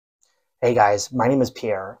Hey guys, my name is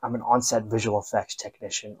Pierre. I'm an on-set visual effects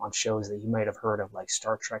technician on shows that you might have heard of, like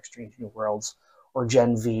Star Trek Strange New Worlds or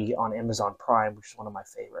Gen V on Amazon Prime, which is one of my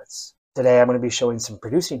favorites. Today I'm going to be showing some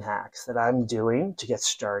producing hacks that I'm doing to get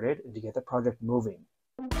started and to get the project moving.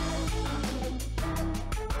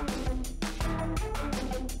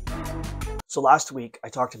 So last week I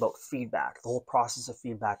talked about feedback, the whole process of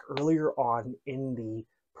feedback earlier on in the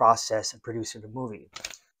process of producing a movie.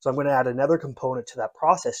 So I'm going to add another component to that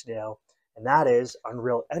process now, and that is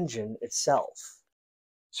Unreal Engine itself.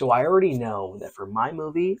 So I already know that for my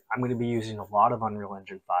movie, I'm going to be using a lot of Unreal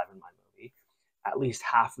Engine 5 in my movie, at least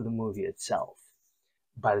half of the movie itself.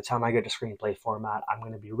 By the time I get to screenplay format, I'm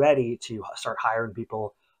going to be ready to start hiring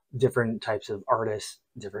people, different types of artists,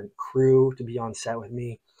 different crew to be on set with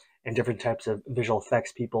me, and different types of visual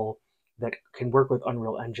effects people that can work with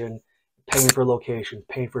Unreal Engine, paying for location,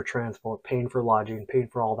 paying for transport, paying for lodging, paying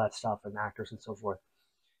for all that stuff, and actors and so forth.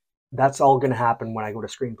 That's all going to happen when I go to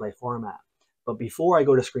screenplay format. But before I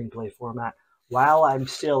go to screenplay format, while I'm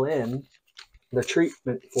still in the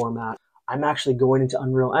treatment format, I'm actually going into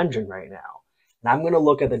Unreal Engine right now. And I'm going to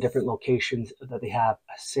look at the different locations that they have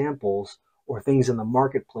as samples or things in the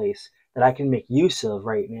marketplace that I can make use of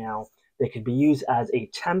right now that could be used as a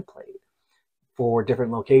template for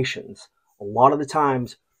different locations. A lot of the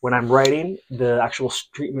times when I'm writing the actual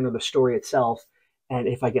treatment of the story itself, and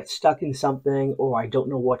if I get stuck in something or I don't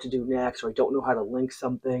know what to do next or I don't know how to link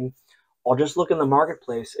something, I'll just look in the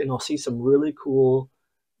marketplace and I'll see some really cool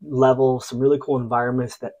levels, some really cool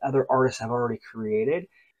environments that other artists have already created.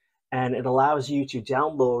 And it allows you to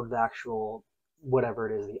download the actual, whatever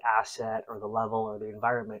it is, the asset or the level or the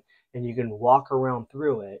environment, and you can walk around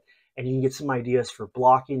through it and you can get some ideas for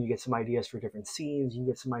blocking, you get some ideas for different scenes, you can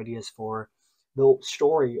get some ideas for the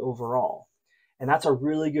story overall. And that's a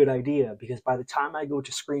really good idea because by the time I go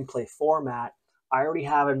to screenplay format, I already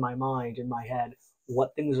have in my mind, in my head,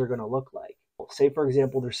 what things are going to look like. Say, for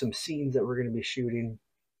example, there's some scenes that we're going to be shooting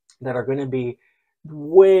that are going to be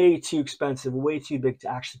way too expensive, way too big to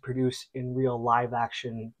actually produce in real live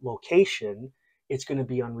action location. It's going to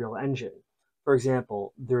be Unreal Engine. For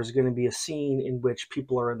example, there's going to be a scene in which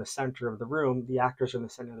people are in the center of the room, the actors are in the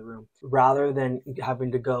center of the room, rather than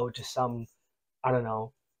having to go to some, I don't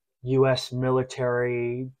know, US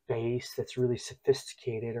military base that's really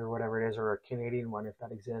sophisticated or whatever it is, or a Canadian one if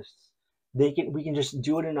that exists. We can just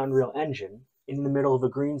do it in Unreal Engine in the middle of a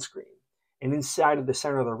green screen. And inside of the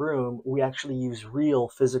center of the room, we actually use real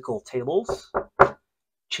physical tables,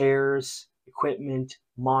 chairs, equipment,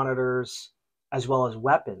 monitors, as well as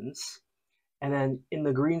weapons. And then in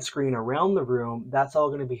the green screen around the room, that's all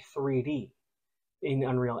going to be 3D in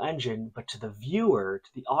Unreal Engine. But to the viewer,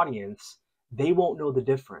 to the audience, they won't know the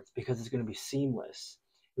difference because it's going to be seamless.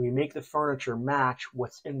 And we make the furniture match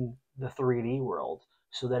what's in the 3D world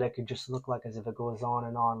so that it can just look like as if it goes on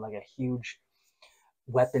and on like a huge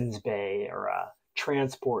weapons bay or a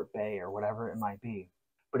transport bay or whatever it might be.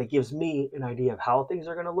 But it gives me an idea of how things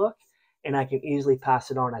are going to look, and I can easily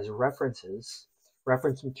pass it on as references,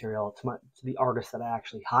 reference material to the artist that I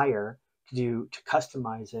actually hire to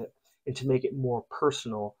customize it and to make it more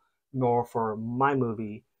personal, more for my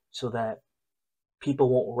movie, so that people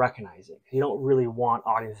won't recognize it. You don't really want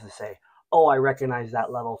audiences to say, "Oh, I recognize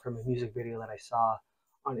that level from a music video that I saw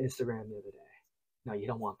on Instagram the other day." No, you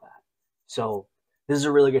don't want that. So this is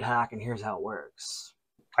a really good hack, and here's how it works.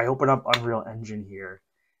 I open up Unreal Engine here,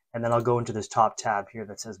 and then I'll go into this top tab here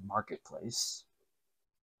that says Marketplace.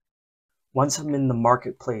 Once I'm in the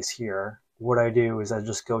Marketplace here, what I do is I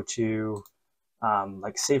just go to,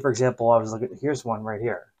 like say for example, I was looking, here's one right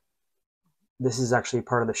here. This is actually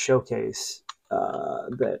part of the showcase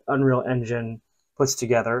that Unreal Engine puts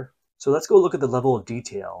together. So let's go look at the level of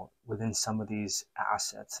detail within some of these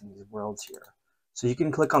assets and these worlds here. So you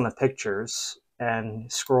can click on the pictures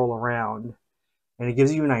and scroll around, and it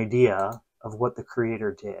gives you an idea of what the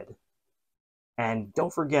creator did. And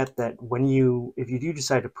don't forget that if you do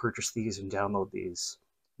decide to purchase these and download these,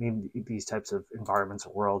 these types of environments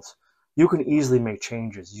or worlds, you can easily make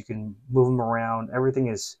changes. You can move them around. Everything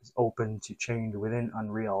is open to change within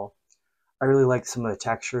Unreal. I really like some of the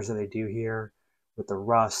textures that they do here with the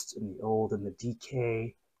rust and the old and the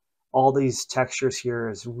decay. All these textures here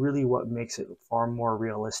is really what makes it far more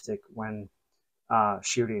realistic when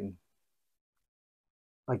shooting.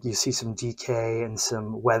 Like you see some decay and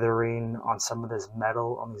some weathering on some of this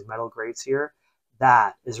metal, on these metal grates here.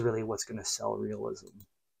 That is really what's going to sell realism.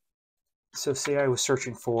 So say I was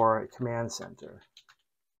searching for a command center.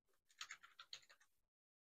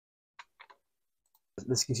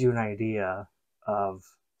 This gives you an idea of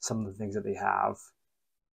some of the things that they have.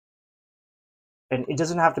 And it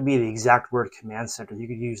doesn't have to be the exact word command center. You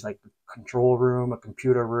could use like a control room, a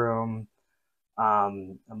computer room, a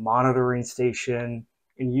monitoring station,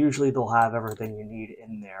 and usually they'll have everything you need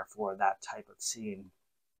in there for that type of scene.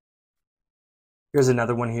 Here's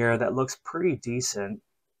another one here that looks pretty decent.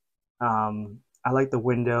 I like the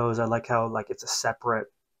windows. I like how like it's a separate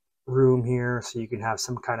room here, so you can have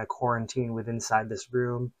some kind of quarantine within inside this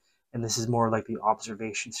room. And this is more like the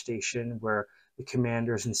observation station where the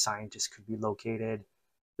commanders and scientists could be located.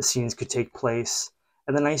 The scenes could take place.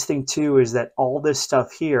 And the nice thing too is that all this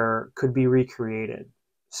stuff here could be recreated.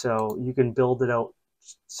 So you can build it out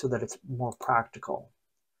so that it's more practical.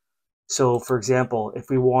 So for example, if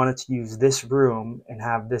we wanted to use this room and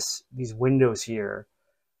have these windows here,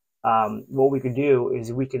 what we could do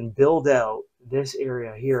is we can build out this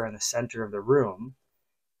area here in the center of the room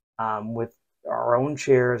with our own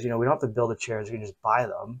chairs. You know, we don't have to build the chairs, we can just buy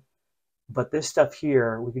them. But this stuff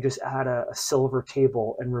here, we could just add a silver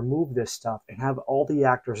table and remove this stuff and have all the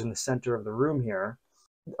actors in the center of the room here.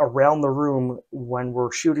 Around the room, when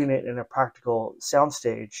we're shooting it in a practical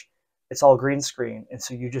soundstage, it's all green screen. And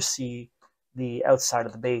so you just see the outside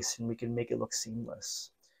of the base and we can make it look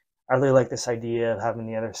seamless. I really like this idea of having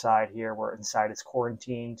the other side here where inside it's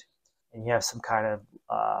quarantined and you have some kind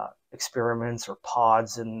of experiments or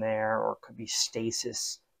pods in there, or it could be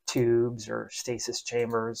stasis tubes or stasis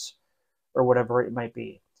chambers or whatever it might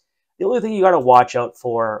be. The only thing you got to watch out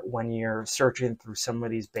for when you're searching through some of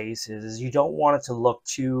these bases is you don't want it to look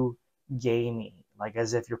too gamey, like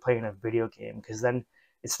as if you're playing a video game, because then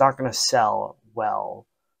it's not going to sell well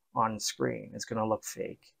on screen. It's going to look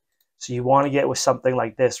fake. So you want to get with something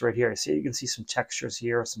like this right here. See, you can see some textures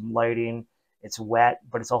here, some lighting. It's wet,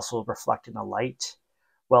 but it's also reflecting the light.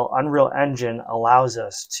 Well, Unreal Engine allows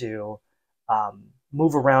us to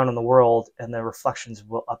move around in the world and the reflections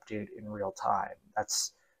will update in real time.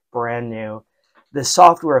 That's brand new. The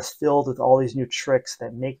software is filled with all these new tricks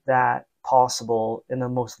that make that possible in the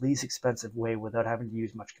most least expensive way without having to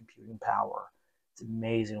use much computing power. It's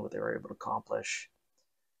amazing what they were able to accomplish.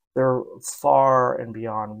 They're far and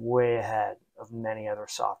beyond way ahead of many other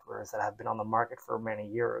softwares that have been on the market for many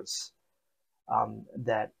years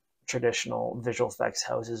that traditional visual effects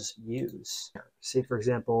houses use. Say, for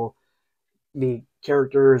example, the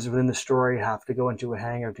characters within the story have to go into a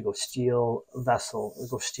hangar to go steal a vessel or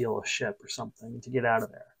go steal a ship or something to get out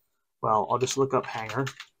of there. Well, I'll just look up hangar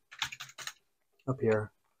up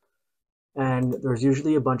here. And there's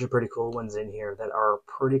usually a bunch of pretty cool ones in here that are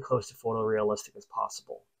pretty close to photorealistic as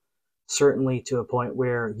possible. Certainly to a point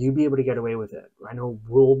where you'll be able to get away with it. I know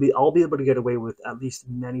I'll be able to get away with at least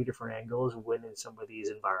many different angles within some of these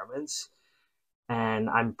environments. And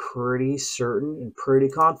I'm pretty certain and pretty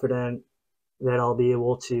confident that I'll be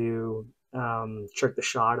able to trick the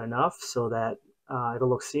shot enough so that it'll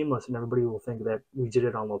look seamless and everybody will think that we did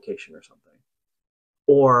it on location or something.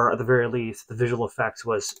 Or at the very least, the visual effects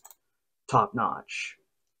was top notch.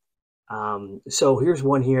 So here's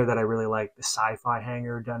one here that I really like, the sci-fi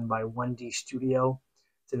hangar done by 1D Studio.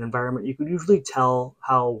 It's an environment you can usually tell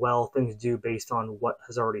how well things do based on what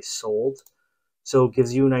has already sold. So it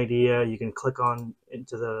gives you an idea. You can click on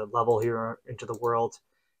into the level here, into the world,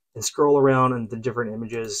 and scroll around in the different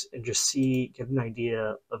images and just get an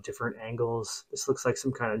idea of different angles. This looks like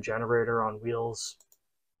some kind of generator on wheels.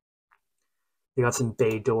 You got some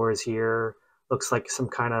bay doors here. Looks like some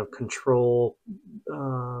kind of control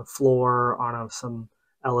floor on some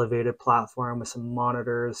elevated platform with some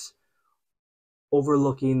monitors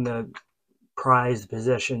overlooking the prized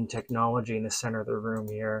possession technology in the center of the room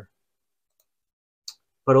here.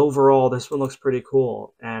 But overall, this one looks pretty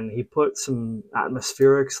cool. And he put some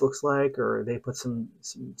atmospherics, looks like, or they put some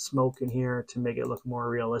smoke in here to make it look more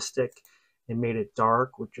realistic. They made it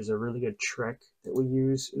dark, which is a really good trick that we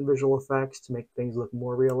use in visual effects to make things look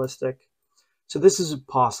more realistic. So this is a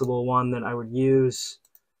possible one that I would use.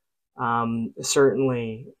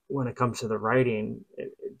 Certainly, when it comes to the writing,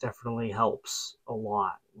 it definitely helps a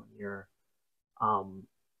lot when you're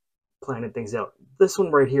planning things out. This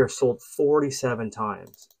one right here sold 47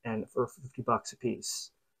 times and for $50 a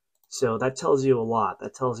piece. So that tells you a lot.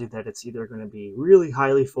 That tells you that it's either going to be really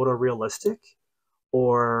highly photorealistic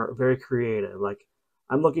or very creative. Like,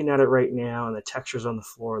 I'm looking at it right now and the textures on the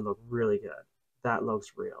floor look really good. That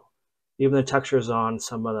looks real. Even the textures on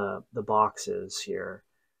some of the boxes here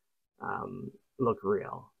look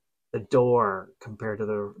real. The door compared to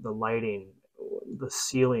the lighting, the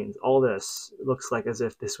ceilings, all this looks like as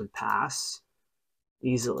if this would pass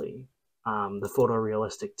easily the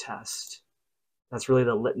photorealistic test. That's really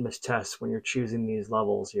the litmus test when you're choosing these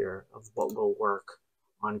levels here of what will work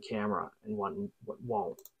on camera and what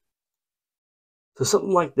won't. So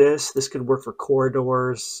something like this could work for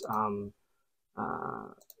corridors,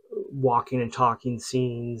 walking and talking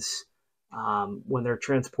scenes. When they're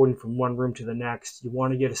transporting from one room to the next, you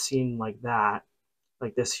want to get a scene like that,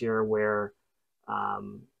 like this here, where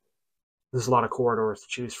um, there's a lot of corridors to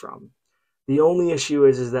choose from. The only issue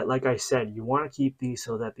is that, like I said, you want to keep these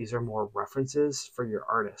so that these are more references for your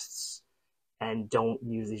artists and don't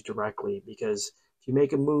use these directly, because if you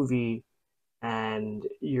make a movie and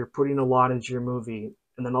you're putting a lot into your movie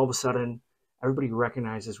and then all of a sudden everybody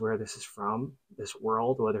recognizes where this is from, this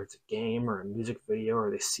world, whether it's a game or a music video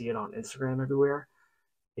or they see it on Instagram everywhere,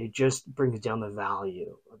 it just brings down the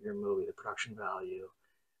value of your movie, the production value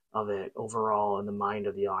of it overall in the mind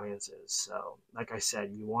of the audiences. So, like I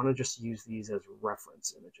said, you want to just use these as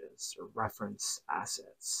reference images or reference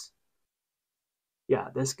assets. Yeah,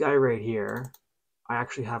 this guy right here, I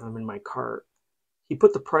actually have him in my cart. He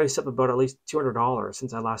put the price up about at least $200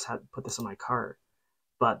 since I last had put this in my cart.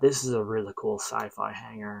 But this is a really cool sci-fi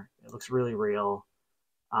hanger. It looks really real.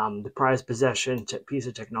 The prized possession piece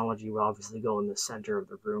of technology will obviously go in the center of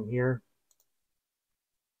the room here.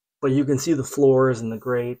 But you can see the floors and the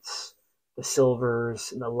grates, the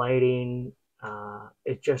silvers, and the lighting.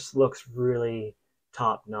 It just looks really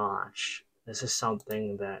top notch. This is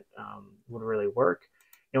something that would really work.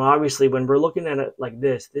 You know, obviously, when we're looking at it like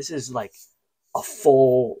this is like a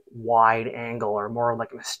full wide angle, or more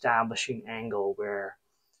like an establishing angle where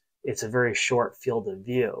it's a very short field of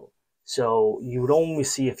view. So you would only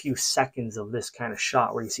see a few seconds of this kind of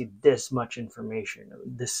shot where you see this much information,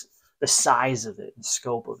 the size of it and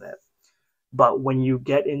scope of it. But when you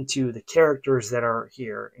get into the characters that are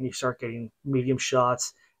here and you start getting medium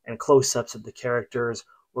shots and close-ups of the characters,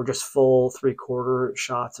 or just full three-quarter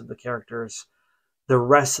shots of the characters, the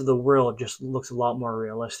rest of the world just looks a lot more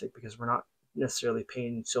realistic, because we're not necessarily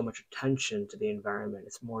paying so much attention to the environment.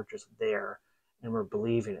 It's more just there, and we're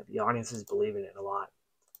believing it. The audience is believing it a lot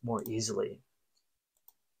more easily.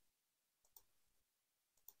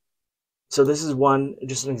 So this is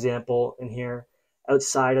just an example in here.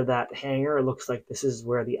 Outside of that hangar, it looks like this is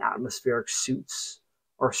where the atmospheric suits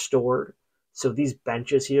are stored. So these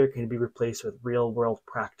benches here can be replaced with real world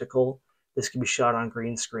practical. This can be shot on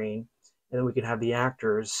green screen. And then we can have the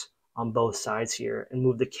actors on both sides here and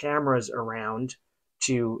move the cameras around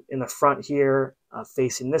to, in the front here,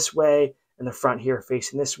 facing this way, and the front here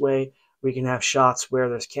facing this way. We can have shots where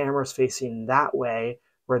there's cameras facing that way,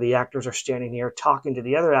 where the actors are standing here talking to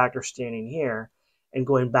the other actor standing here and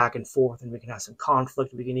going back and forth, and we can have some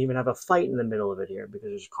conflict. We can even have a fight in the middle of it here because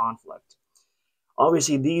there's conflict.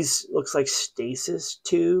 Obviously, these looks like stasis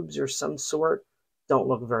tubes or some sort. Don't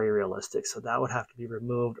look very realistic, so that would have to be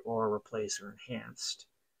removed or replaced or enhanced.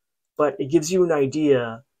 But it gives you an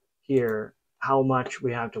idea here how much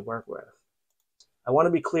we have to work with. I want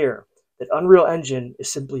to be clear that Unreal Engine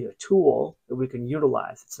is simply a tool that we can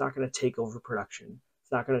utilize. It's not going to take over production.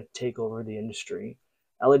 It's not going to take over the industry.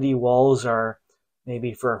 LED walls are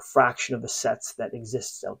maybe for a fraction of the sets that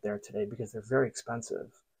exists out there today because they're very expensive.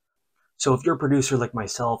 So if you're a producer like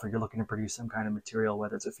myself, or you're looking to produce some kind of material,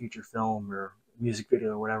 whether it's a feature film or music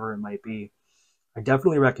video or whatever it might be, I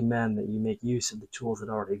definitely recommend that you make use of the tools that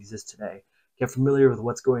already exist today. Get familiar with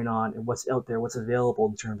what's going on and what's out there, what's available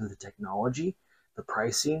in terms of the technology, the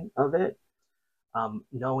pricing of it,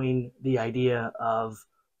 knowing the idea of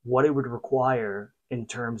what it would require in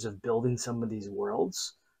terms of building some of these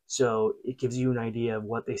worlds. So it gives you an idea of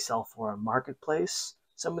what they sell for on Marketplace,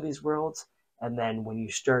 some of these worlds. And then when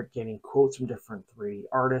you start getting quotes from different 3D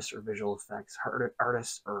artists or visual effects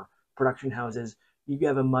artists or production houses, you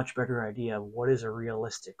have a much better idea of what is a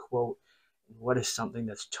realistic quote and what is something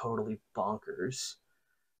that's totally bonkers.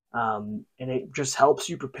 And it just helps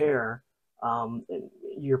you prepare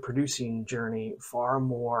your producing journey far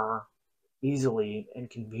more easily and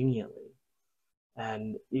conveniently.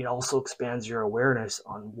 And it also expands your awareness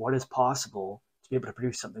on what is possible to be able to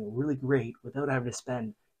produce something really great without having to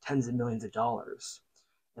spend tens of millions of dollars.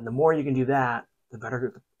 And the more you can do that, the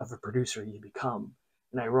better of a producer you become.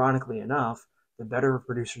 And ironically enough, the better a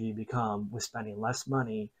producer you become with spending less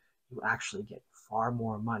money, you actually get far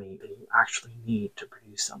more money than you actually need to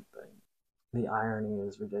produce something. The irony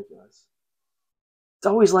is ridiculous. It's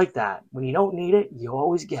always like that. When you don't need it, you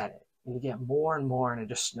always get it. And you get more and more, and it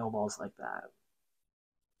just snowballs like that.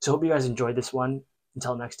 So hope you guys enjoyed this one.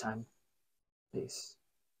 Until next time, peace.